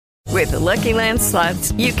With the Lucky Land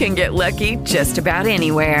Slots, you can get lucky just about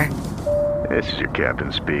anywhere. This is your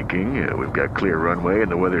captain speaking. We've got clear runway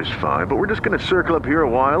and the weather's fine, but we're just going to circle up here a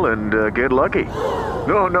while and get lucky.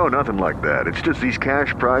 No, nothing like that. It's just these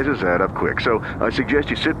cash prizes add up quick. So I suggest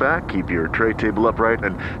you sit back, keep your tray table upright,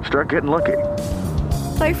 and start getting lucky.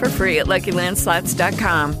 Play for free at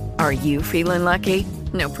LuckyLandSlots.com. Are you feeling lucky?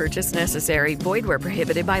 No purchase necessary. Void where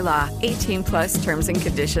prohibited by law. 18+ terms and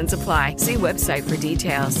conditions apply. See website for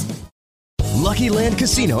details. Lucky Land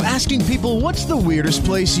Casino, asking people, what's the weirdest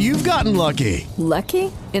place you've gotten lucky?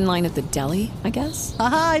 Lucky? In line at the deli, I guess?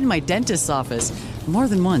 Aha, in my dentist's office. More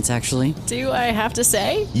than once, actually. Do I have to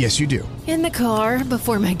say? Yes, you do. In the car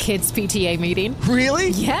before my kids' PTA meeting. Really?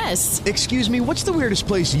 Yes. Excuse me, what's the weirdest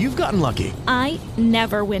place you've gotten lucky? I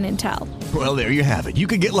never win and tell. Well, there you have it. You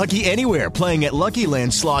can get lucky anywhere, playing at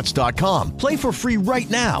LuckyLandSlots.com. Play for free right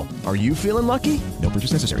now. Are you feeling lucky? No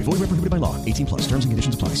purchase necessary. Void where prohibited by law. 18+. Terms and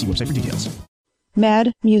conditions apply. See website for details.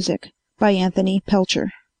 Mad Music by Anthony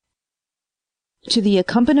Pelcher. To the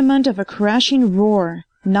accompaniment of a crashing roar,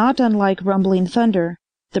 not unlike rumbling thunder,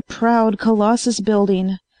 the proud Colossus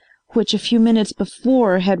building, which a few minutes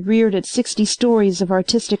before had reared its 60 stories of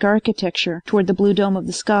artistic architecture toward the blue dome of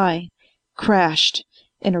the sky, crashed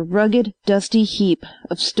in a rugged, dusty heap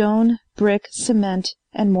of stone, brick, cement,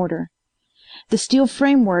 and mortar. The steel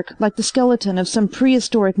framework, like the skeleton of some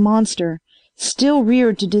prehistoric monster, still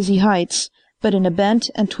reared to dizzy heights, but in a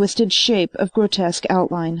bent and twisted shape of grotesque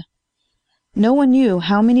outline. No one knew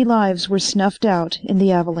how many lives were snuffed out in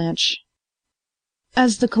the avalanche.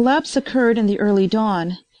 As the collapse occurred in the early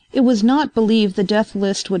dawn, it was not believed the death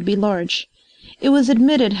list would be large. It was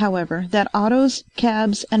admitted, however, that autos,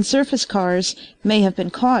 cabs, and surface cars may have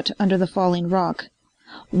been caught under the falling rock.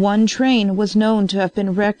 One train was known to have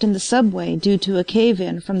been wrecked in the subway due to a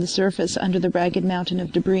cave-in from the surface under the ragged mountain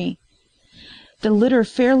of debris. The litter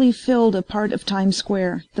fairly filled a part of Times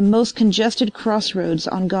Square, the most congested crossroads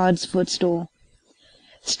on God's footstool.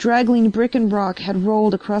 Straggling brick and rock had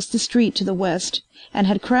rolled across the street to the west, and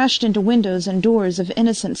had crashed into windows and doors of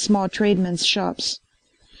innocent small tradesmen's shops.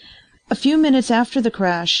 A few minutes after the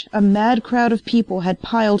crash, a mad crowd of people had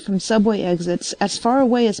piled from subway exits as far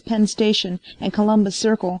away as Penn Station and Columbus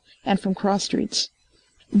Circle, and from cross streets.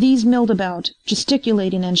 These milled about,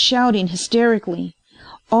 gesticulating and shouting hysterically.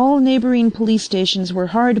 All neighboring police stations were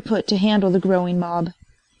hard put to handle the growing mob.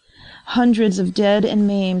 Hundreds of dead and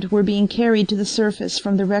maimed were being carried to the surface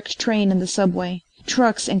from the wrecked train and the subway.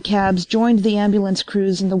 Trucks and cabs joined the ambulance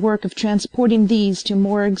crews in the work of transporting these to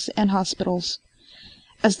morgues and hospitals.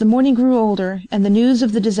 As the morning grew older and the news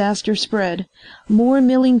of the disaster spread, more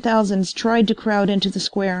milling thousands tried to crowd into the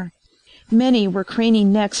square. Many were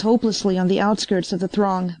craning necks hopelessly on the outskirts of the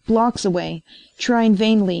throng, blocks away, trying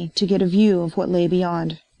vainly to get a view of what lay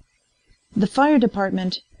beyond. The fire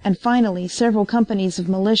department, and finally several companies of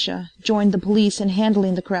militia, joined the police in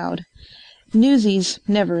handling the crowd. Newsies,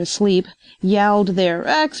 never asleep, yowled their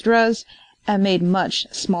extras and made much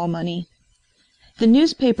small money. The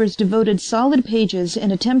newspapers devoted solid pages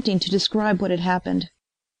in attempting to describe what had happened.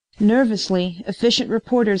 Nervously, efficient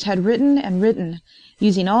reporters had written and written,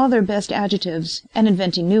 using all their best adjectives, and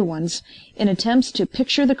inventing new ones, in attempts to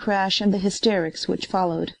picture the crash and the hysterics which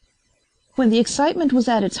followed. When the excitement was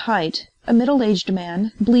at its height, a middle-aged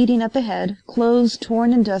man, bleeding at the head, clothes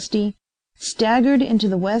torn and dusty, staggered into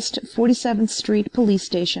the West 47th Street police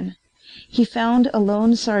station. He found a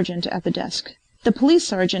lone sergeant at the desk. The police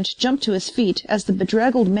sergeant jumped to his feet as the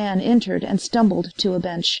bedraggled man entered and stumbled to a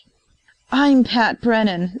bench. "I'm Pat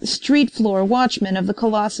Brennan, street floor watchman of the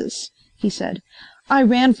Colossus," he said. "I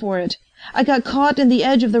ran for it. I got caught in the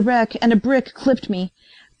edge of the wreck and a brick clipped me.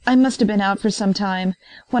 I must have been out for some time.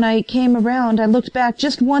 When I came around I looked back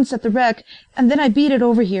just once at the wreck, and then I beat it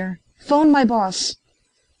over here. Phone my boss."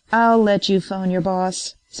 "I'll let you phone your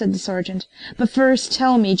boss," said the sergeant. "But first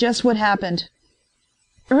tell me just what happened."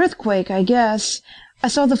 "Earthquake, I guess. I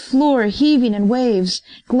saw the floor heaving in waves.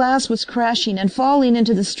 Glass was crashing and falling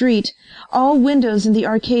into the street. All windows in the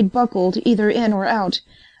arcade buckled, either in or out.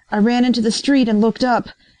 I ran into the street and looked up.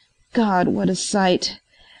 God, what a sight.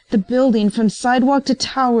 The building from sidewalk to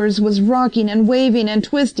towers was rocking and waving and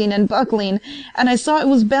twisting and buckling, and I saw it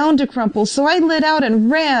was bound to crumple, so I lit out and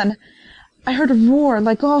ran. I heard a roar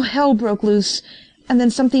like all hell broke loose, and then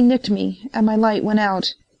something nicked me, and my light went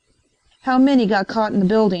out." "How many got caught in the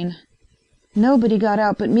building?" "Nobody got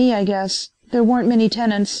out but me, I guess. There weren't many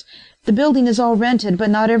tenants. The building is all rented, but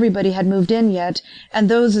not everybody had moved in yet, and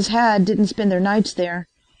those as had didn't spend their nights there.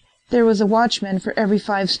 There was a watchman for every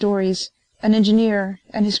 5 stories, an engineer,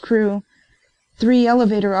 and his crew. 3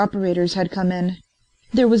 elevator operators had come in.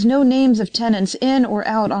 There was no names of tenants in or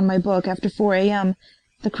out on my book after 4 a.m.,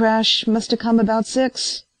 The crash must have come about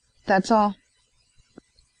 6. That's all.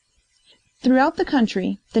 Throughout the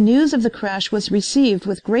country, the news of the crash was received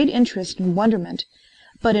with great interest and wonderment,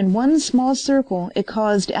 but in one small circle it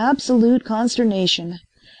caused absolute consternation.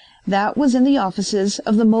 That was in the offices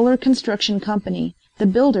of the Muller Construction Company, the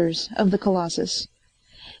builders of the Colossus.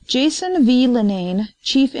 Jason V. Linane,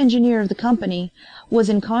 chief engineer of the company, was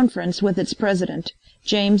in conference with its president,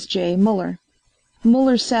 James J. Muller.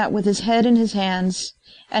 Muller sat with his head in his hands,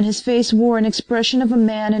 and his face wore an expression of a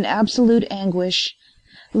man in absolute anguish.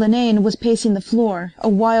 Linane was pacing the floor, a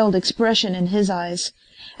wild expression in his eyes,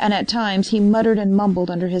 and at times he muttered and mumbled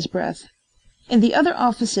under his breath. In the other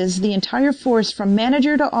offices the entire force from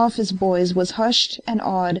manager to office boys was hushed and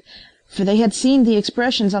awed, for they had seen the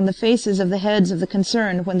expressions on the faces of the heads of the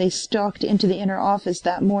concern when they stalked into the inner office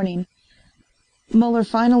that morning. Muller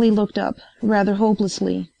finally looked up, rather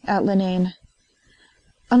hopelessly, at Linane.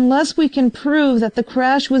 "Unless we can prove that the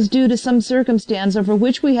crash was due to some circumstance over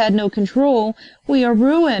which we had no control, we are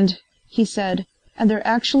ruined," he said, and there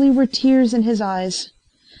actually were tears in his eyes.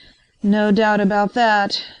 "No doubt about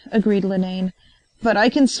that," agreed Linane. "But I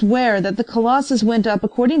can swear that the Colossus went up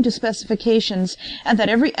according to specifications, and that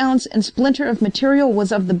every ounce and splinter of material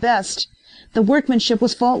was of the best. The workmanship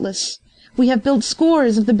was faultless. We have built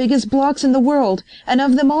scores of the biggest blocks in the world, and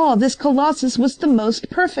of them all this Colossus was the most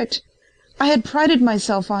perfect. I had prided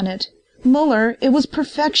myself on it. Muller, it was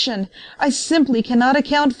perfection. I simply cannot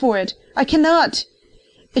account for it. I cannot.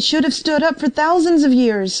 It should have stood up for thousands of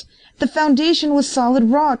years. The foundation was solid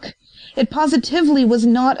rock. It positively was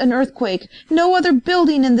not an earthquake. No other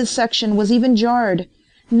building in this section was even jarred.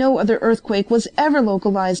 No other earthquake was ever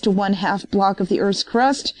localized to 1/2 block of the Earth's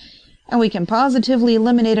crust, and we can positively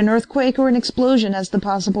eliminate an earthquake or an explosion as the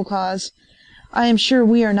possible cause. I am sure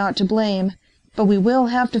we are not to blame, but we will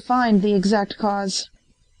have to find the exact cause."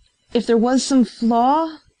 "If there was some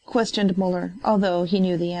flaw?" questioned Muller, although he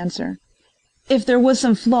knew the answer. "If there was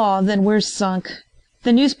some flaw, then we're sunk.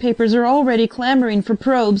 The newspapers are already clamoring for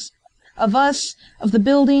probes. Of us, of the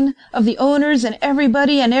building, of the owners and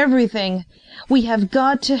everybody and everything. We have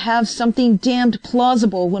got to have something damned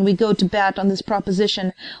plausible when we go to bat on this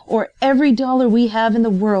proposition, or every dollar we have in the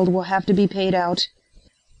world will have to be paid out."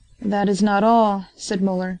 "That is not all," said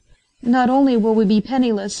Muller. "Not only will we be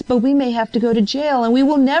penniless, but we may have to go to jail, and we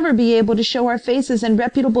will never be able to show our faces in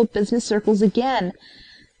reputable business circles again.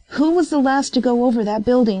 Who was the last to go over that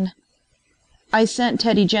building?" "I sent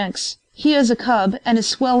Teddy Jenks. He is a cub, and is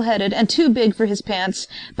swell-headed and too big for his pants,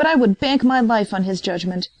 but I would bank my life on his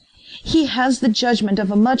judgment. He has the judgment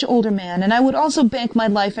of a much older man, and I would also bank my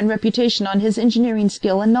life and reputation on his engineering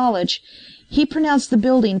skill and knowledge. He pronounced the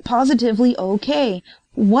building positively okay,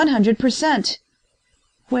 100%.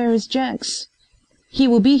 "Where is Jenks?" "He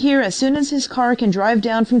will be here as soon as his car can drive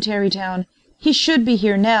down from Tarrytown. He should be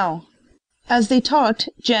here now." As they talked,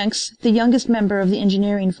 Jenks, the youngest member of the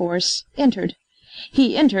engineering force, entered.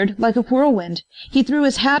 He entered like a whirlwind. He threw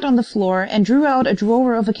his hat on the floor and drew out a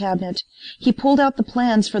drawer of a cabinet. He pulled out the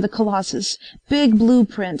plans for the Colossus, big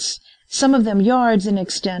blueprints, some of them yards in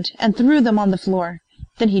extent, and threw them on the floor.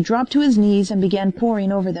 Then he dropped to his knees and began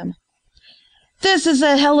poring over them. "This is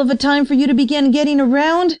a hell of a time for you to begin getting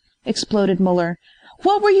around," exploded Muller.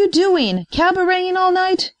 "What were you doing? Cabareting all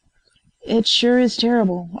night?" "It sure is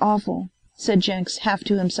terrible, awful," said Jenks, half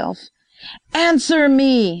to himself. "Answer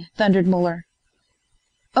me!" thundered Muller.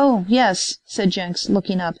 "Oh, yes," said Jenks,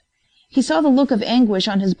 looking up. He saw the look of anguish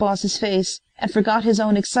on his boss's face and forgot his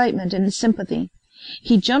own excitement and his sympathy.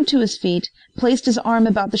 He jumped to his feet, placed his arm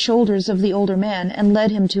about the shoulders of the older man, and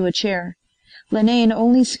led him to a chair. Linane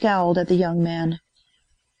only scowled at the young man.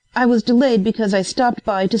 "I was delayed because I stopped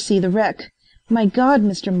by to see the wreck. My God,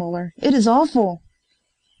 Mr. Muller, it is awful."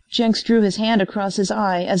 Jenks drew his hand across his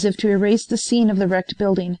eye as if to erase the scene of the wrecked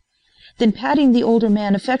building. Then patting the older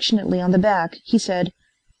man affectionately on the back, he said,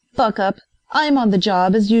 "Buck up. I'm on the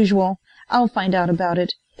job as usual. I'll find out about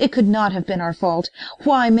it. It could not have been our fault.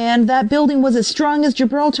 Why, man, that building was as strong as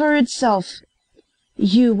Gibraltar itself."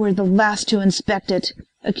 "You were the last to inspect it,"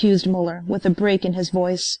 accused Muller, with a break in his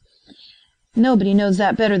voice. "Nobody knows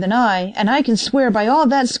that better than I, and I can swear by all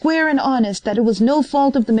that's square and honest that it was no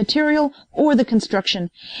fault of the material or the construction.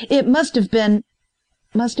 It must have been—"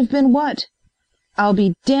 "Must have been what?" "I'll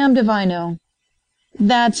be damned if I know."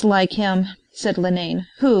 "That's like him," said Linane,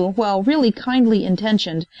 who, while really kindly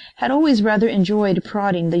intentioned, had always rather enjoyed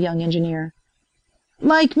prodding the young engineer.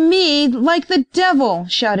 "Like me, like the devil!"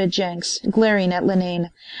 shouted Jenks, glaring at Linane.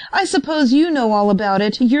 "I suppose you know all about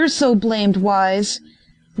it. You're so blamed wise."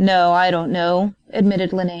 "No, I don't know,"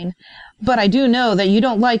 admitted Linane. "But I do know that you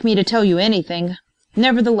don't like me to tell you anything."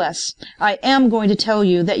 Nevertheless, I am going to tell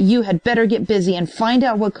you that you had better get busy and find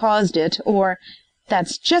out what caused it, or—"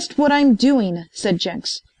 "That's just what I'm doing," said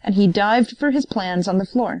Jenks, and he dived for his plans on the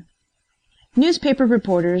floor. Newspaper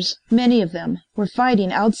reporters, many of them, were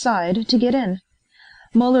fighting outside to get in.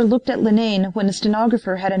 Muller looked at Linane when a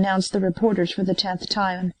stenographer had announced the reporters for the 10th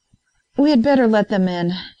time. "We had better let them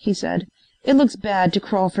in," he said. "It looks bad to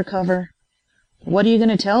crawl for cover." "What are you going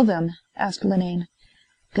to tell them?" asked Linane.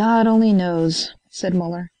 "God only knows," said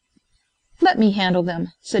Muller. "Let me handle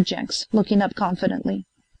them," said Jenks, looking up confidently.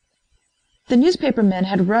 The newspaper men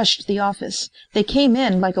had rushed the office. They came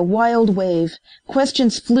in like a wild wave.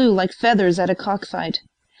 Questions flew like feathers at a cockfight.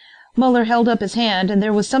 Muller held up his hand, and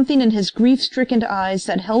there was something in his grief-stricken eyes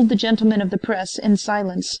that held the gentlemen of the press in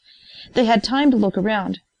silence. They had time to look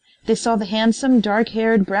around. They saw the handsome,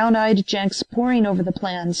 dark-haired, brown-eyed Jenks poring over the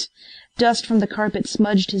plans. Dust from the carpet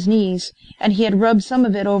smudged his knees, and he had rubbed some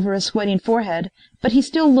of it over a sweating forehead, but he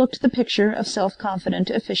still looked the picture of self-confident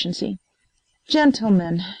efficiency.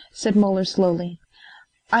 "Gentlemen," said Muller slowly,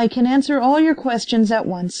 "I can answer all your questions at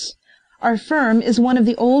once. Our firm is one of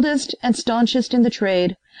the oldest and staunchest in the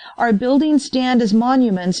trade. Our buildings stand as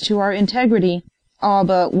monuments to our integrity." "All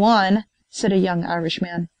but one," said a young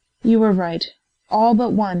Irishman. "You were right. All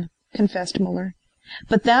but one," confessed Muller.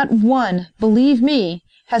 "But that one, believe me,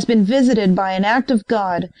 has been visited by an act of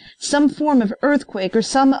God. Some form of earthquake or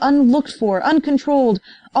some unlooked-for, uncontrolled,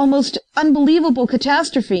 almost unbelievable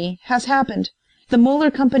catastrophe has happened. The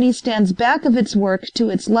Muller Company stands back of its work to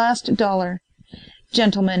its last dollar.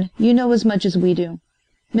 Gentlemen, you know as much as we do.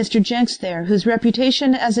 Mr. Jenks there, whose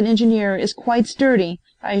reputation as an engineer is quite sturdy,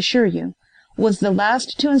 I assure you, was the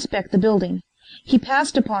last to inspect the building. He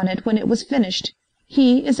passed upon it when it was finished.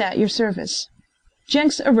 He is at your service."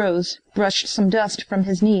 Jenks arose, brushed some dust from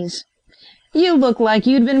his knees. "You look like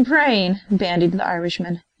you'd been praying," bandied the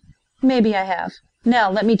Irishman. "Maybe I have. Now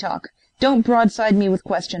let me talk. Don't broadside me with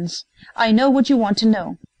questions. I know what you want to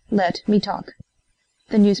know. Let me talk."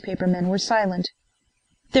 The newspaper men were silent.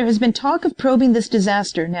 "There has been talk of probing this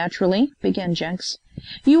disaster, naturally," began Jenks.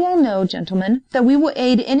 "You all know, gentlemen, that we will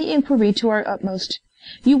aid any inquiry to our utmost.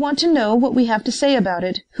 You want to know what we have to say about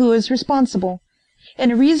it, who is responsible.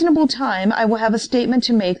 In a reasonable time I will have a statement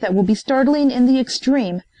to make that will be startling in the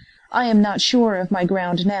extreme. I am not sure of my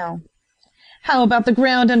ground now." "How about the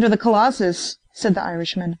ground under the Colossus?" said the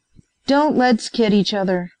Irishman. "Don't let's kid each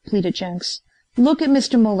other," pleaded Jenks. "Look at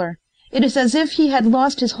Mr. Muller. It is as if he had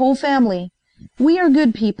lost his whole family. We are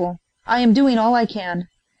good people. I am doing all I can.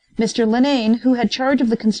 Mr. Linane, who had charge of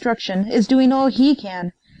the construction, is doing all he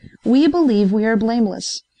can. We believe we are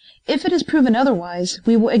blameless. If it is proven otherwise,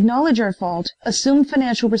 we will acknowledge our fault, assume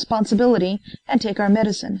financial responsibility, and take our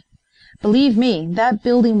medicine. Believe me, that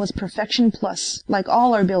building was perfection plus, like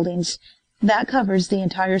all our buildings. That covers the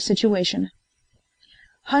entire situation."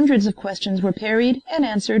 Hundreds of questions were parried and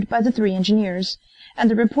answered by the three engineers, and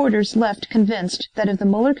the reporters left convinced that if the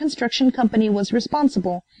Muller Construction Company was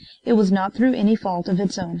responsible, it was not through any fault of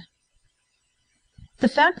its own. The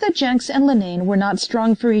fact that Jenks and Linane were not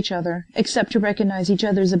strong for each other, except to recognize each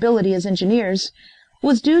other's ability as engineers,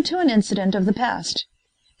 was due to an incident of the past.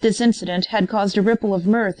 This incident had caused a ripple of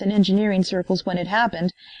mirth in engineering circles when it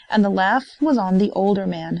happened, and the laugh was on the older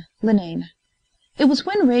man, Linane. It was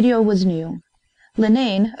when radio was new.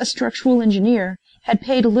 Linane, a structural engineer, had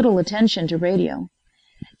paid little attention to radio.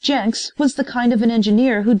 Jenks was the kind of an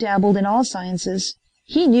engineer who dabbled in all sciences.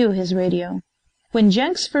 He knew his radio. When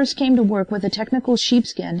Jenks first came to work with a technical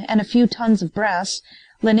sheepskin and a few tons of brass,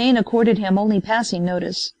 Linane accorded him only passing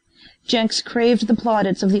notice. Jenks craved the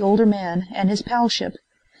plaudits of the older man and his palship.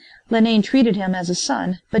 Linane treated him as a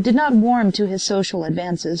son, but did not warm to his social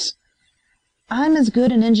advances. "I'm as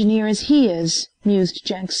good an engineer as he is," mused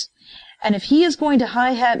Jenks. "And if he is going to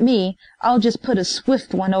hi-hat me, I'll just put a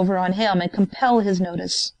swift one over on him and compel his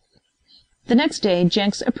notice." The next day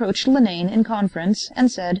Jenks approached Linane in conference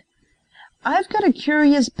and said, "I've got a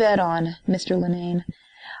curious bet on, Mr. Linane.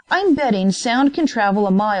 I'm betting sound can travel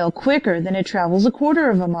a mile quicker than it travels a quarter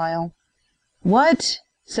of a mile." "What?"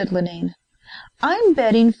 said Linane. "I'm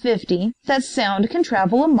betting 50 that sound can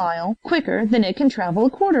travel a mile quicker than it can travel a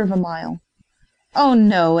quarter of a mile." "Oh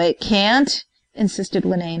no, it can't," insisted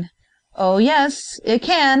Linane. "Oh yes, it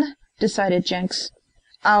can," decided Jenks.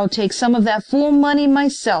 "I'll take some of that fool money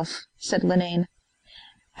myself," said Linane.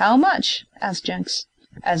 "How much?" asked Jenks.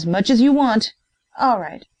 "As much as you want." "All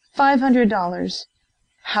right, $500.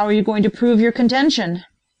 "How are you going to prove your contention?"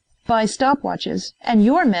 "By stopwatches, and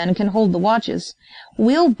your men can hold the watches.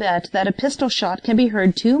 We'll bet that a pistol shot can be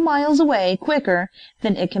heard 2 miles away quicker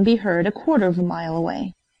than it can be heard a quarter of a mile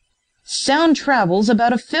away." Sound travels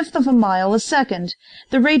about 1/5 of a mile a second.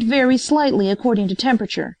 The rate varies slightly according to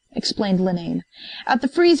temperature, explained Linane. At the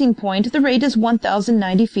freezing point, the rate is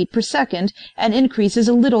 1,090 feet per second and increases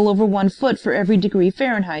a little over 1 foot for every degree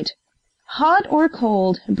Fahrenheit. Hot or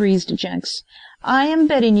cold, breezed Jenks. I am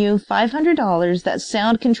betting you $500 that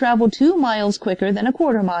sound can travel 2 miles quicker than a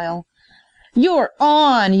quarter mile. You're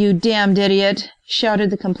on, you damned idiot, shouted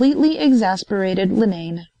the completely exasperated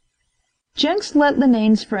Linane. Jenks let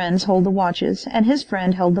Linane's friends hold the watches, and his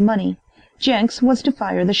friend held the money. Jenks was to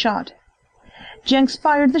fire the shot. Jenks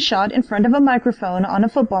fired the shot in front of a microphone on a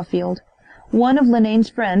football field. One of Linane's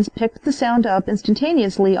friends picked the sound up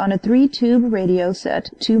instantaneously on a 3-tube radio set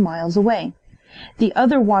 2 miles away. The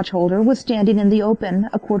other watchholder was standing in the open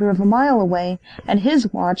a quarter of a mile away, and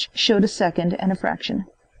his watch showed a second and a fraction.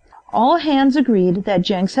 All hands agreed that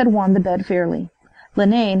Jenks had won the bet fairly.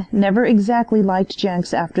 Linane never exactly liked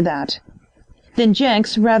Jenks after that. Then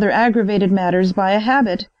Jenks rather aggravated matters by a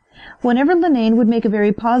habit. Whenever Linane would make a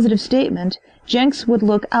very positive statement, Jenks would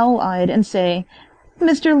look owl-eyed and say,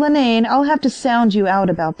 "Mr. Linane, I'll have to sound you out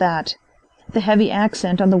about that." The heavy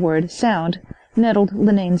accent on the word sound nettled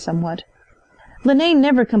Linane somewhat. Linane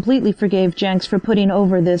never completely forgave Jenks for putting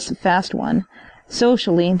over this fast one.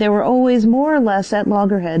 Socially, they were always more or less at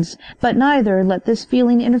loggerheads, but neither let this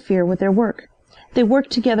feeling interfere with their work. They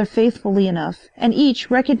worked together faithfully enough, and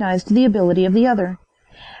each recognized the ability of the other.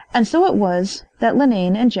 And so it was that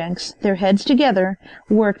Linane and Jenks, their heads together,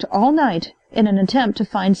 worked all night in an attempt to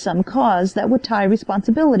find some cause that would tie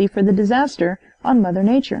responsibility for the disaster on Mother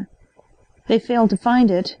Nature. They failed to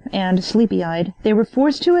find it, and, sleepy-eyed, they were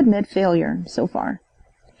forced to admit failure, so far.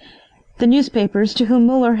 The newspapers, to whom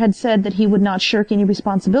Muller had said that he would not shirk any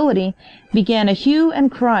responsibility, began a hue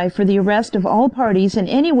and cry for the arrest of all parties in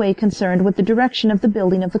any way concerned with the direction of the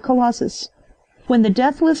building of the Colossus. When the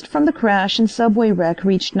death list from the crash and subway wreck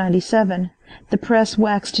reached 97, the press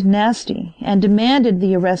waxed nasty and demanded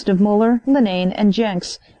the arrest of Muller, Linane, and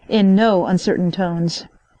Jenks in no uncertain tones.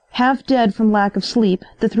 Half dead from lack of sleep,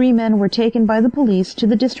 the 3 men were taken by the police to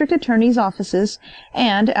the district attorney's offices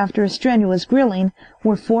and, after a strenuous grilling,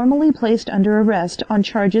 were formally placed under arrest on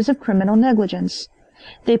charges of criminal negligence.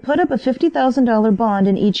 They put up a $50,000 bond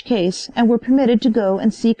in each case and were permitted to go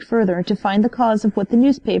and seek further to find the cause of what the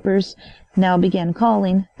newspapers now began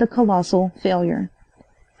calling the colossal failure.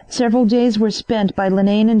 Several days were spent by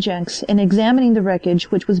Linane and Jenks in examining the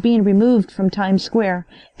wreckage which was being removed from Times Square,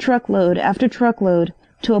 truckload after truckload,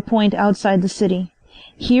 to a point outside the city.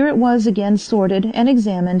 Here it was again sorted and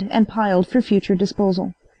examined and piled for future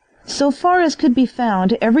disposal. So far as could be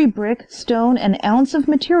found, every brick, stone, and ounce of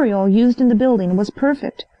material used in the building was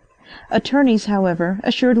perfect. Attorneys, however,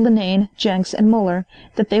 assured Linane, Jenks, and Muller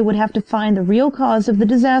that they would have to find the real cause of the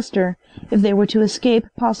disaster if they were to escape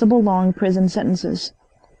possible long prison sentences.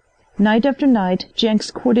 Night after night,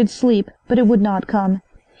 Jenks courted sleep, but it would not come.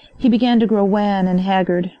 He began to grow wan and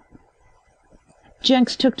haggard.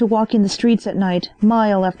 Jenks took to walking the streets at night,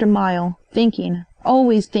 mile after mile, thinking,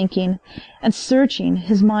 always thinking, and searching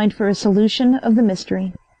his mind for a solution of the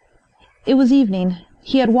mystery. It was evening.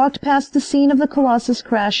 He had walked past the scene of the Colossus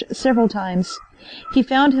crash several times. He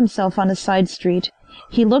found himself on a side street.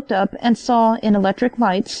 He looked up and saw in electric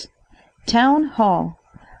lights, Town Hall,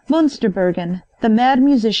 Münsterbergen, the Mad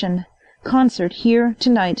Musician, concert here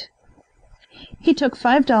tonight. He took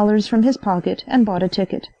 $5 from his pocket and bought a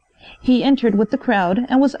ticket. He entered with the crowd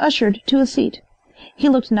and was ushered to a seat. He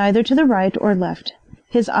looked neither to the right or left.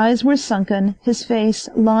 His eyes were sunken, his face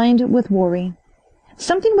lined with worry.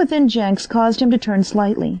 Something within Jenks caused him to turn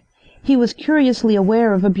slightly. He was curiously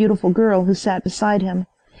aware of a beautiful girl who sat beside him.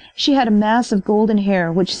 She had a mass of golden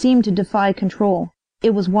hair which seemed to defy control.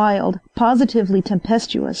 It was wild, positively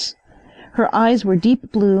tempestuous. Her eyes were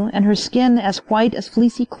deep blue and her skin as white as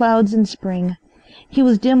fleecy clouds in spring. He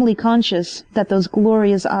was dimly conscious that those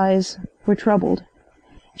glorious eyes were troubled.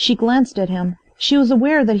 She glanced at him. She was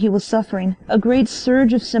aware that he was suffering. A great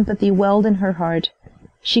surge of sympathy welled in her heart.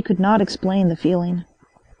 She could not explain the feeling.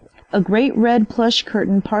 A great red plush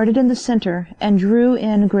curtain parted in the center and drew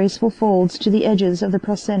in graceful folds to the edges of the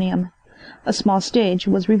proscenium. A small stage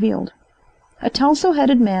was revealed. A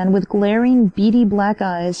tousle-headed man with glaring, beady black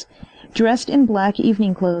eyes, dressed in black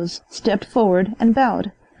evening clothes, stepped forward and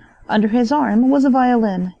bowed. Under his arm was a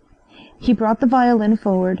violin. He brought the violin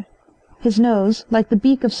forward. His nose, like the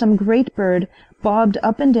beak of some great bird, bobbed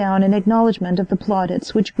up and down in acknowledgment of the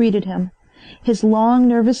plaudits which greeted him. His long,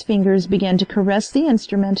 nervous fingers began to caress the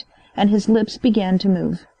instrument, and his lips began to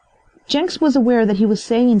move. Jenks was aware that he was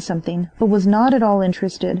saying something, but was not at all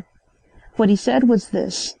interested. What he said was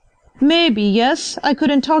this: "Maybe, yes, I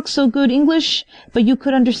couldn't talk so good English, but you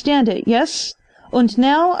could understand it, yes? Und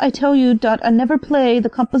now I tell you dot I never play the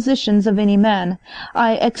compositions of any man.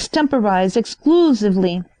 I extemporize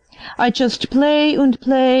exclusively. I just play,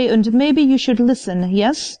 and maybe you should listen,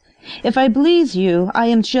 yes? If I please you, I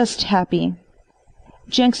am just happy."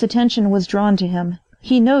 Jenks' attention was drawn to him.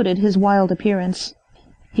 He noted his wild appearance.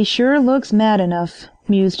 "He sure looks mad enough,"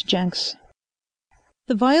 mused Jenks.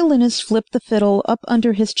 The violinist flipped the fiddle up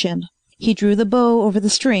under his chin. He drew the bow over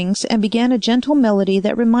the strings and began a gentle melody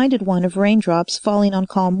that reminded one of raindrops falling on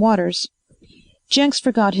calm waters. Jenks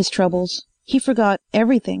forgot his troubles. He forgot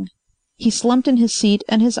everything. He slumped in his seat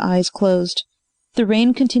and his eyes closed. The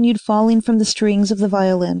rain continued falling from the strings of the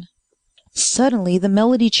violin. Suddenly the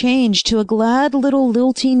melody changed to a glad little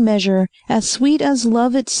lilting measure, as sweet as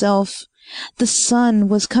love itself. The sun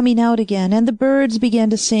was coming out again, and the birds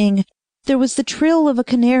began to sing. There was the trill of a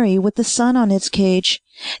canary with the sun on its cage.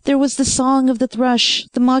 There was the song of the thrush,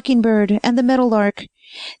 the mockingbird, and the meadowlark.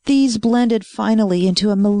 These blended finally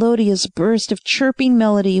into a melodious burst of chirping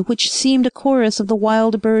melody which seemed a chorus of the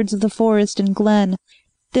wild birds of the forest and glen.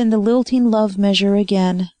 Then the lilting love measure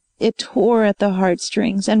again. It tore at the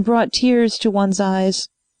heartstrings and brought tears to one's eyes.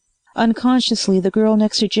 Unconsciously the girl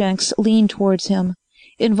next to Jenks leaned towards him.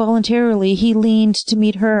 Involuntarily he leaned to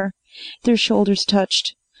meet her. Their shoulders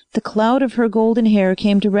touched. The cloud of her golden hair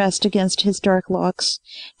came to rest against his dark locks.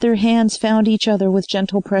 Their hands found each other with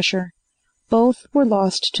gentle pressure. Both were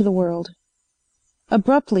lost to the world.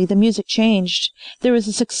 Abruptly the music changed. There was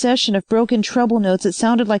a succession of broken treble notes that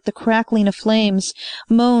sounded like the crackling of flames.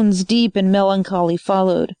 Moans deep and melancholy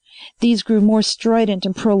followed. These grew more strident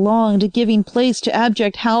and prolonged, giving place to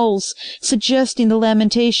abject howls, suggesting the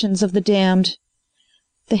lamentations of the damned.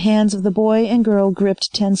 The hands of the boy and girl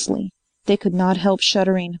gripped tensely. They could not help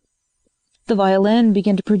shuddering. The violin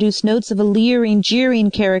began to produce notes of a leering,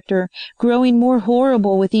 jeering character, growing more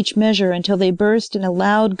horrible with each measure until they burst in a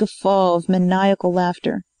loud guffaw of maniacal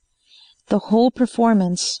laughter. The whole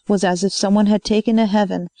performance was as if someone had taken a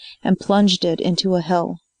heaven and plunged it into a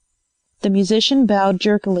hell. The musician bowed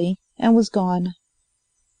jerkily and was gone.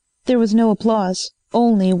 There was no applause,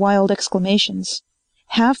 only wild exclamations.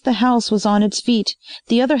 Half the house was on its feet,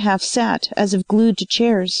 the other half sat as if glued to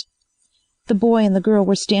chairs. The boy and the girl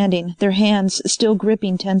were standing, their hands still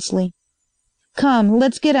gripping tensely. "Come,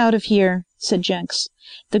 let's get out of here," said Jenks.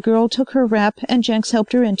 The girl took her wrap and Jenks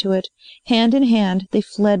helped her into it. Hand in hand they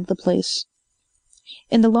fled the place.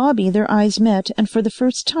 In the lobby their eyes met, and for the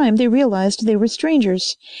first time they realized they were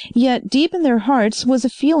strangers. Yet deep in their hearts was a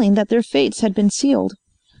feeling that their fates had been sealed.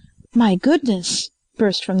 "My goodness!"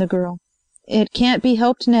 burst from the girl. "It can't be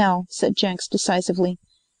helped now," said Jenks decisively.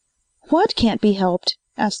 "What can't be helped?"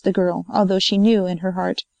 asked the girl, although she knew in her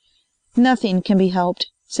heart. "Nothing can be helped,"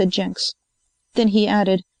 said Jenks. Then he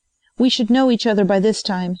added, "We should know each other by this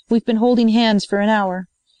time. We've been holding hands for an hour."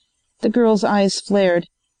 The girl's eyes flared.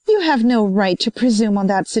 "You have no right to presume on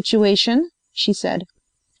that situation," she said.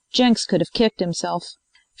 Jenks could have kicked himself.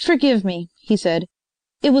 "Forgive me," he said.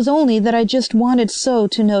 "It was only that I just wanted so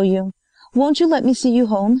to know you. Won't you let me see you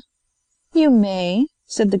home?" "You may,"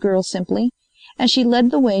 said the girl simply, and she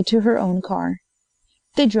led the way to her own car.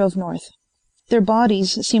 They drove north. Their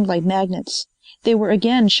bodies seemed like magnets. They were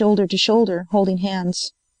again shoulder to shoulder, holding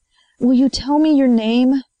hands. "Will you tell me your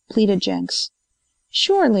name?" pleaded Jenks.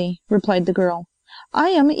 "Surely," replied the girl. "I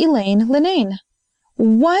am Elaine Linane."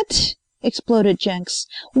 "What?" exploded Jenks.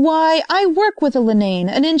 "Why, I work with a Linane,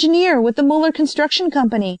 an engineer with the Muller Construction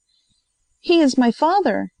Company." "He is my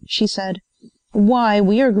father," she said. "Why,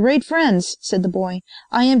 we are great friends," said the boy.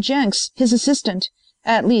 "I am Jenks, his assistant.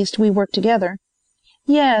 At least, we work together."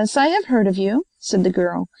 "Yes, I have heard of you," said the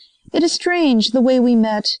girl. "It is strange, the way we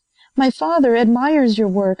met. My father admires your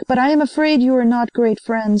work, but I am afraid you are not great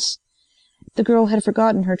friends." The girl had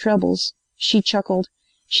forgotten her troubles. She chuckled.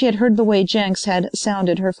 She had heard the way Jenks had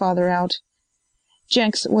sounded her father out.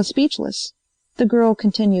 Jenks was speechless. The girl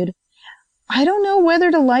continued, "I don't know whether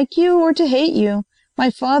to like you or to hate you. My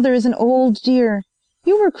father is an old dear.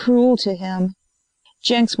 You were cruel to him."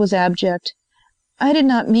 Jenks was abject. "I did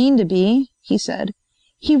not mean to be," he said.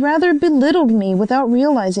 "He rather belittled me without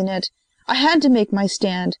realizing it. I had to make my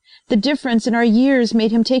stand. The difference in our years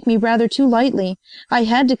made him take me rather too lightly. I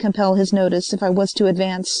had to compel his notice if I was to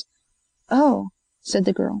advance." "Oh," said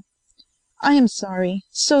the girl. "I am sorry,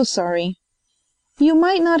 so sorry." "You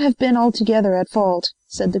might not have been altogether at fault,"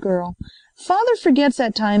 said the girl. "Father forgets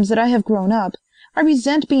at times that I have grown up. I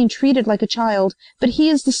resent being treated like a child, but he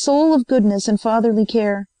is the soul of goodness and fatherly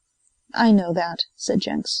care." "I know that," said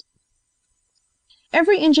Jenks.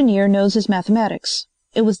 Every engineer knows his mathematics.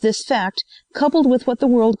 It was this fact, coupled with what the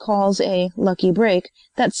world calls a lucky break,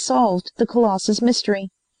 that solved the Colossus mystery.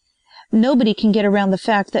 Nobody can get around the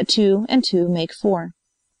fact that 2 and 2 make 4.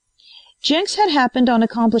 Jenks had happened on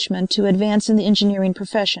accomplishment to advance in the engineering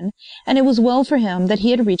profession, and it was well for him that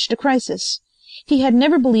he had reached a crisis. He had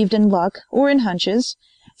never believed in luck or in hunches,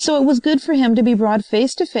 so it was good for him to be brought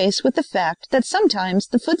face to face with the fact that sometimes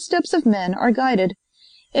the footsteps of men are guided.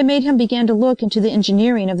 It made him begin to look into the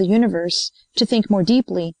engineering of the universe, to think more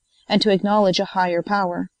deeply, and to acknowledge a higher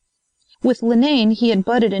power. With Linane he had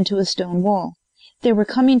butted into a stone wall. They were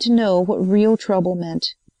coming to know what real trouble meant.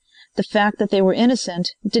 The fact that they were innocent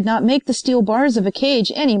did not make the steel bars of a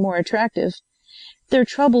cage any more attractive. Their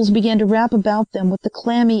troubles began to wrap about them with the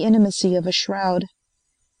clammy intimacy of a shroud.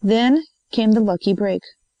 Then came the lucky break.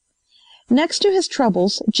 Next to his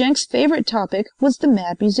troubles, Jenks' favorite topic was the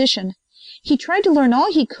Mad Musician. He tried to learn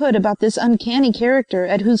all he could about this uncanny character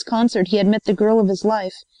at whose concert he had met the girl of his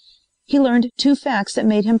life. He learned 2 facts that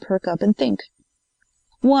made him perk up and think.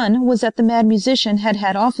 One was that the Mad Musician had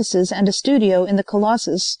had offices and a studio in the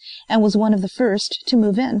Colossus and was one of the first to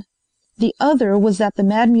move in. The other was that the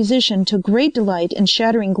Mad Musician took great delight in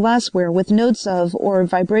shattering glassware with notes of or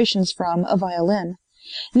vibrations from a violin.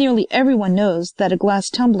 Nearly everyone knows that a glass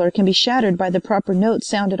tumbler can be shattered by the proper note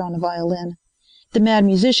sounded on a violin. The Mad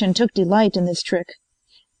Musician took delight in this trick.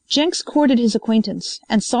 Jenks courted his acquaintance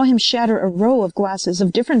and saw him shatter a row of glasses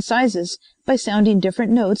of different sizes by sounding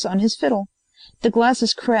different notes on his fiddle. The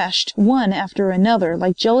glasses crashed one after another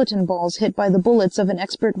like gelatin balls hit by the bullets of an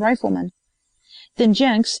expert rifleman. Then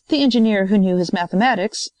Jenks, the engineer who knew his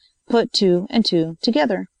mathematics, put 2 and 2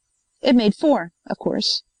 together. It made 4, of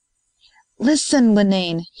course. "Listen,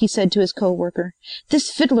 Linane," he said to his co-worker. "This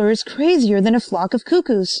fiddler is crazier than a flock of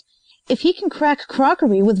cuckoos. If he can crack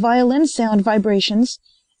crockery with violin sound vibrations,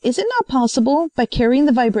 is it not possible, by carrying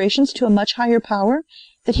the vibrations to a much higher power,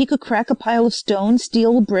 that he could crack a pile of stone,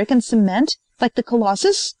 steel, brick, and cement, like the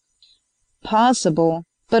Colossus?" "Possible,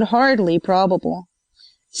 but hardly probable.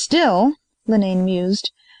 Still," Linane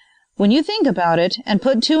mused, "when you think about it and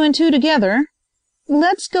put 2 and 2 together,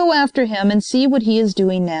 let's go after him and see what he is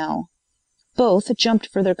doing now." Both jumped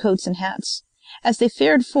for their coats and hats. As they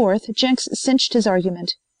fared forth, Jenks cinched his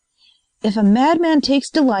argument. If a madman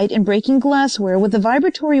takes delight in breaking glassware with a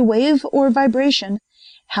vibratory wave or vibration,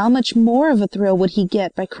 how much more of a thrill would he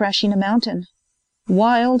get by crashing a mountain?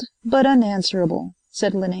 "Wild, but unanswerable,"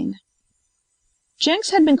 said Linane.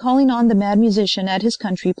 Jenks had been calling on the Mad Musician at his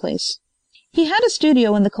country place. He had a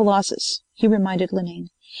studio in the Colossus, he reminded Linane.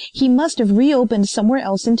 He must have reopened somewhere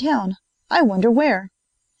else in town. I wonder where.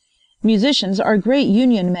 "Musicians are great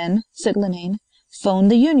union men," said Linane. "Phone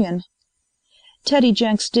the union." Teddy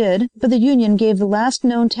Jenks did, but the union gave the last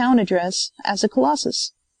known town address as a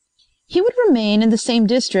Colossus. He would remain in the same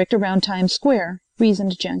district around Times Square,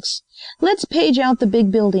 reasoned Jenks. Let's page out the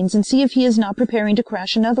big buildings and see if he is not preparing to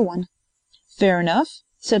crash another one. "Fair enough,"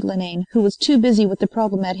 said Linane, who was too busy with the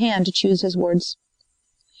problem at hand to choose his words.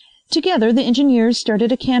 Together the engineers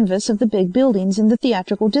started a canvass of the big buildings in the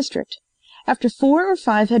theatrical district. After 4 or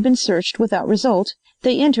 5 had been searched without result,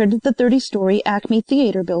 they entered the 30-story Acme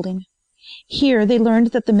Theater building. Here they learned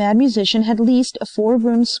that the Mad Musician had leased a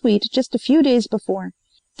 4-room suite just a few days before.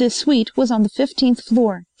 This suite was on the 15th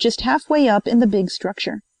floor, just halfway up in the big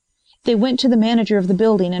structure. They went to the manager of the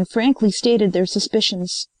building and frankly stated their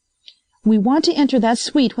suspicions. "We want to enter that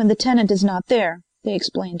suite when the tenant is not there," they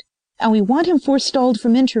explained, "and we want him forestalled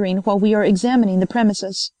from entering while we are examining the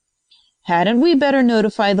premises." "Hadn't we better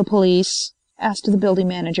notify the police?" asked the building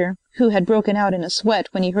manager, who had broken out in a sweat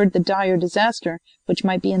when he heard the dire disaster which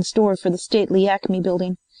might be in store for the stately Acme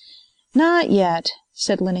building. "Not yet,"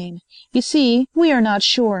 said Linane. "You see, we are not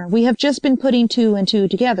sure. We have just been putting 2 and 2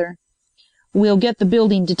 together." "We'll get the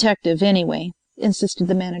building detective anyway," insisted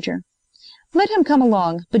the manager. "Let him come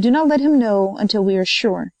along, but do not let him know until we are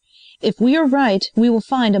sure. If we are right, we will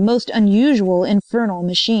find a most unusual infernal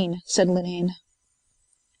machine," said Linane.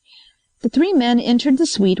 The 3 men entered the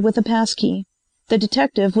suite with a pass key. The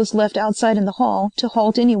detective was left outside in the hall to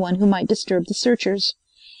halt anyone who might disturb the searchers.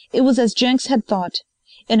 It was as Jenks had thought.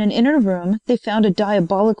 In an inner room they found a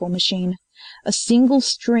diabolical machine. A single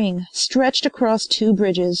string stretched across 2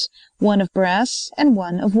 bridges, one of brass and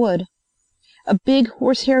one of wood. A big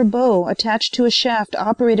horsehair bow attached to a shaft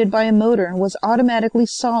operated by a motor was automatically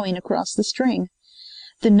sawing across the string.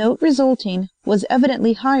 The note resulting was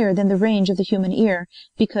evidently higher than the range of the human ear,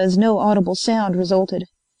 because no audible sound resulted.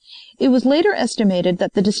 It was later estimated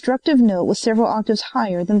that the destructive note was several octaves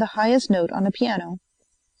higher than the highest note on a piano.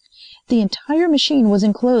 The entire machine was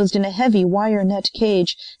enclosed in a heavy wire net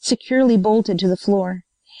cage, securely bolted to the floor.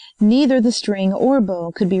 Neither the string or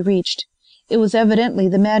bow could be reached. It was evidently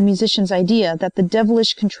the Mad Musician's idea that the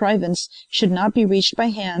devilish contrivance should not be reached by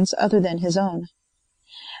hands other than his own.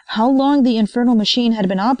 How long the infernal machine had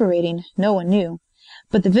been operating, no one knew,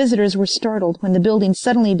 but the visitors were startled when the building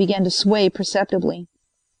suddenly began to sway perceptibly.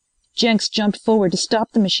 Jenks jumped forward to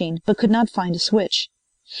stop the machine, but could not find a switch.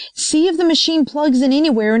 "See if the machine plugs in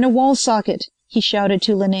anywhere in a wall socket," he shouted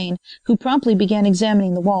to Linane, who promptly began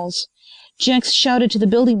examining the walls. Jenks shouted to the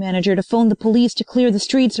building manager to phone the police to clear the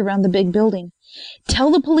streets around the big building. "Tell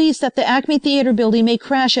the police that the Acme Theater building may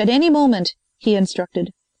crash at any moment," he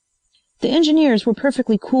instructed. The engineers were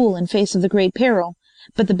perfectly cool in face of the great peril,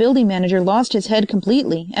 but the building manager lost his head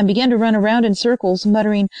completely and began to run around in circles,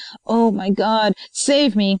 muttering, "Oh my God,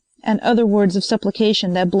 save me," and other words of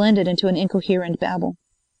supplication that blended into an incoherent babble.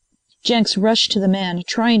 Jenks rushed to the man,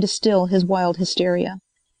 trying to still his wild hysteria.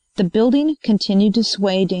 The building continued to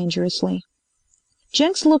sway dangerously.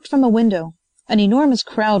 Jenks looked from a window. An enormous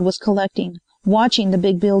crowd was collecting, watching the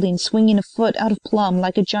big building swinging a foot out of plumb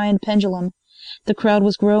like a giant pendulum. The crowd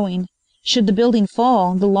was growing. Should the building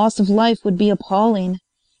fall, the loss of life would be appalling.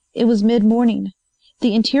 It was mid-morning.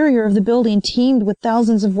 The interior of the building teemed with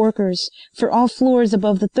thousands of workers, for all floors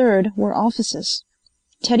above the third were offices.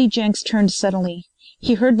 Teddy Jenks turned suddenly.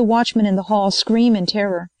 He heard the watchman in the hall scream in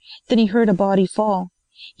terror. Then he heard a body fall.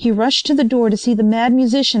 He rushed to the door to see the mad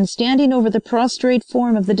musician standing over the prostrate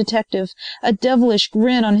form of the detective, a devilish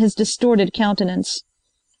grin on his distorted countenance.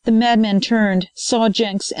 The madman turned, saw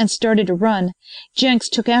Jenks, and started to run. Jenks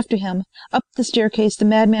took after him. Up the staircase the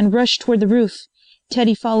madman rushed toward the roof.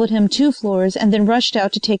 Teddy followed him 2 floors and then rushed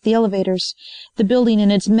out to take the elevators. The building in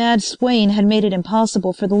its mad swaying had made it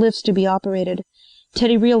impossible for the lifts to be operated.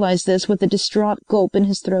 Teddy realized this with a distraught gulp in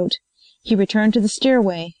his throat. He returned to the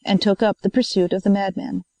stairway and took up the pursuit of the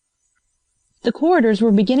madman. The corridors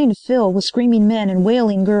were beginning to fill with screaming men and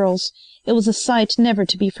wailing girls. It was a sight never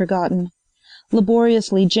to be forgotten.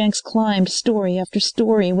 Laboriously Jenks climbed story after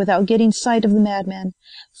story without getting sight of the madman.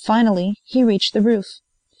 Finally he reached the roof.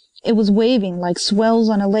 It was waving like swells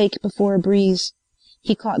on a lake before a breeze.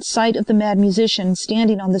 He caught sight of the mad musician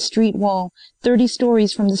standing on the street wall, 30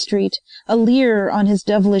 stories from the street, a leer on his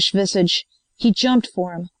devilish visage. He jumped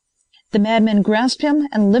for him. The madman grasped him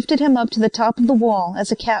and lifted him up to the top of the wall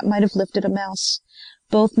as a cat might have lifted a mouse.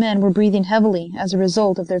 Both men were breathing heavily as a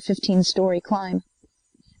result of their 15-story climb.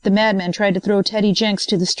 The madman tried to throw Teddy Jenks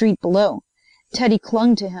to the street below. Teddy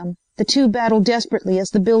clung to him. The two battled desperately as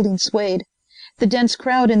the building swayed. The dense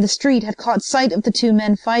crowd in the street had caught sight of the 2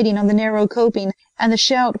 men fighting on the narrow coping, and the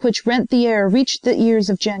shout which rent the air reached the ears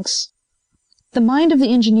of Jenks. The mind of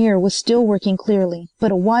the engineer was still working clearly,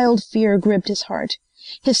 but a wild fear gripped his heart.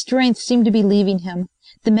 His strength seemed to be leaving him.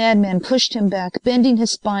 The madman pushed him back, bending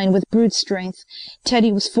his spine with brute strength.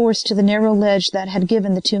 Teddy was forced to the narrow ledge that had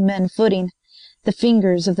given the 2 men footing. The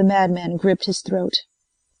fingers of the madman gripped his throat.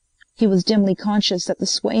 He was dimly conscious that the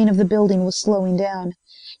swaying of the building was slowing down.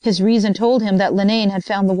 His reason told him that Linane had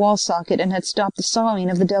found the wall socket and had stopped the sawing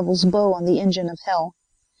of the devil's bow on the engine of hell.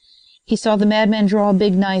 He saw the madman draw a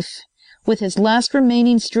big knife. With his last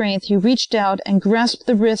remaining strength he reached out and grasped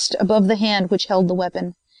the wrist above the hand which held the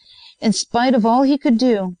weapon. In spite of all he could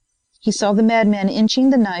do, he saw the madman inching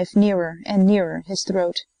the knife nearer and nearer his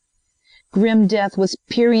throat. Grim death was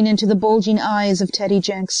peering into the bulging eyes of Teddy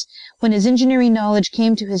Jenks when his engineering knowledge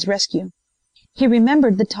came to his rescue. He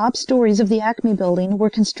remembered the top stories of the Acme building were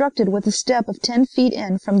constructed with a step of 10 feet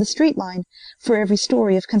in from the street line for every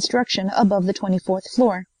story of construction above the 24th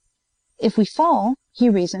floor. If we fall, he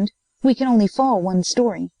reasoned, we can only fall 1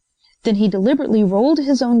 story. Then he deliberately rolled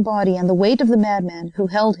his own body and the weight of the madman who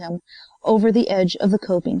held him over the edge of the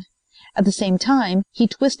coping. At the same time, he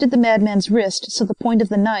twisted the madman's wrist so the point of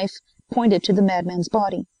the knife pointed to the madman's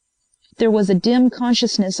body. There was a dim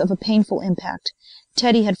consciousness of a painful impact.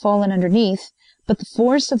 Teddy had fallen underneath, but the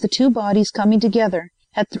force of the 2 bodies coming together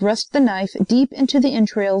had thrust the knife deep into the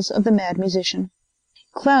entrails of the mad musician.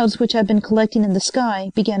 Clouds which had been collecting in the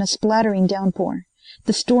sky began a splattering downpour.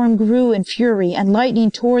 The storm grew in fury and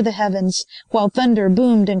lightning tore the heavens, while thunder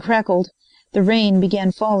boomed and crackled. The rain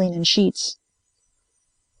began falling in sheets.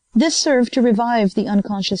 This served to revive the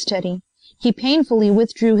unconscious Teddy. He painfully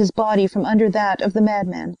withdrew his body from under that of the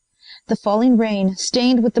madman. The falling rain,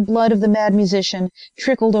 stained with the blood of the mad musician,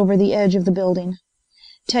 trickled over the edge of the building.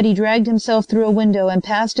 Teddy dragged himself through a window and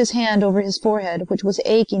passed his hand over his forehead, which was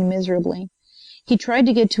aching miserably. He tried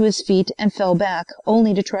to get to his feet and fell back,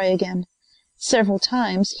 only to try again. Several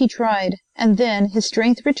times he tried, and then, his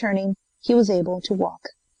strength returning, he was able to walk.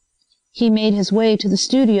 He made his way to the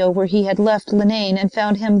studio where he had left Linane and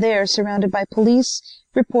found him there surrounded by police,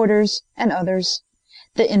 reporters, and others.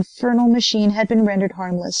 The infernal machine had been rendered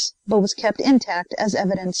harmless, but was kept intact as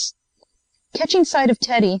evidence. Catching sight of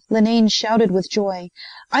Teddy, Linane shouted with joy.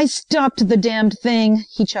 "I stopped the damned thing,"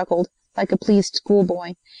 he chuckled. like a pleased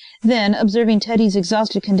schoolboy. Then, observing Teddy's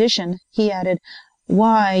exhausted condition, he added,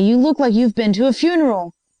 "Why, you look like you've been to a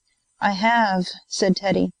funeral." "I have," said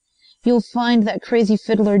Teddy. "You'll find that crazy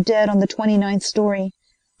fiddler dead on the 29th story.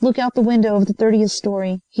 Look out the window of the 30th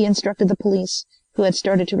story," he instructed the police, who had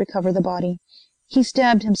started to recover the body. "He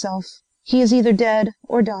stabbed himself. He is either dead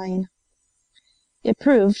or dying." It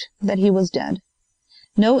proved that he was dead.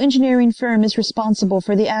 No engineering firm is responsible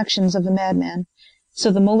for the actions of a madman,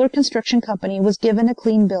 so the Moeller Construction Company was given a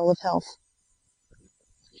clean bill of health.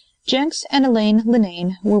 Jenks and Elaine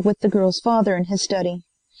Linnane were with the girl's father in his study.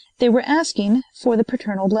 They were asking for the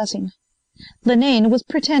paternal blessing. Linnane was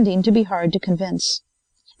pretending to be hard to convince.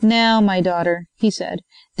 "Now, my daughter," he said,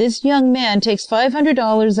 "this young man takes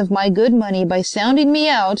 $500 of my good money by sounding me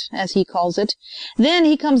out, as he calls it. Then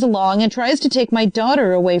he comes along and tries to take my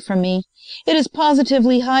daughter away from me. It is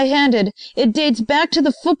positively high-handed. It dates back to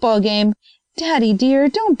the football game." "Daddy, dear,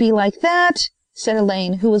 don't be like that," said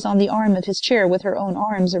Elaine, who was on the arm of his chair with her own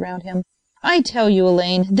arms around him. "I tell you,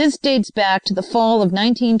 Elaine, this dates back to the fall of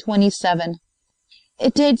 1927.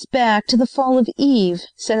 "It dates back to the fall of Eve,"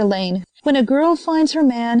 said Elaine. "When a girl finds her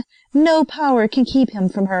man, no power can keep him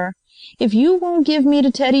from her. If you won't give me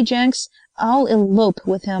to Teddy Jenks, I'll elope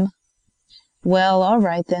with him." "Well, all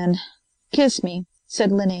right then. Kiss me,"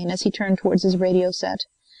 said Linnane as he turned towards his radio set.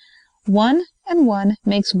 "1 and 1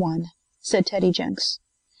 makes 1, said Teddy Jenks.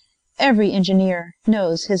 Every engineer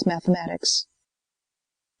knows his mathematics.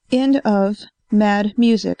 End of Mad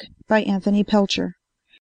Music by Anthony Pelcher.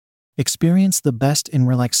 Experience the best in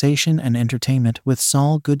relaxation and entertainment with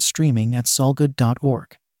Sol Good streaming at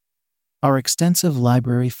solgood.org. Our extensive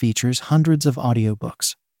library features hundreds of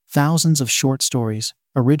audiobooks, thousands of short stories,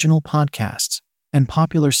 original podcasts, and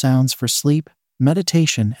popular sounds for sleep,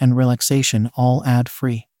 meditation, and relaxation, all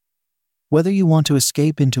ad-free. Whether you want to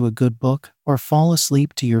escape into a good book or fall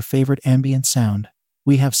asleep to your favorite ambient sound,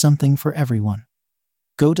 we have something for everyone.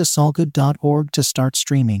 Go to solgood.org to start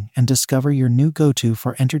streaming and discover your new go-to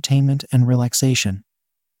for entertainment and relaxation.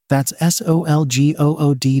 That's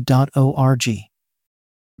solgood.org.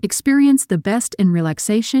 Experience the best in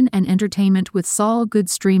relaxation and entertainment with Sol Good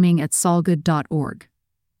streaming at solgood.org.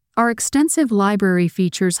 Our extensive library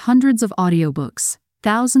features hundreds of audiobooks,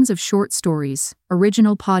 thousands of short stories,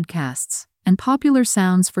 original podcasts, and popular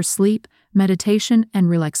sounds for sleep, meditation, and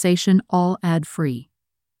relaxation, all ad-free.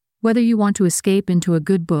 Whether you want to escape into a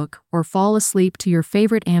good book or fall asleep to your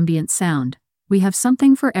favorite ambient sound, we have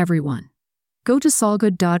something for everyone. Go to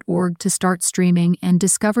solgood.org to start streaming and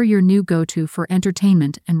discover your new go-to for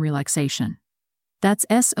entertainment and relaxation. That's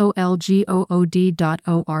solgood.org.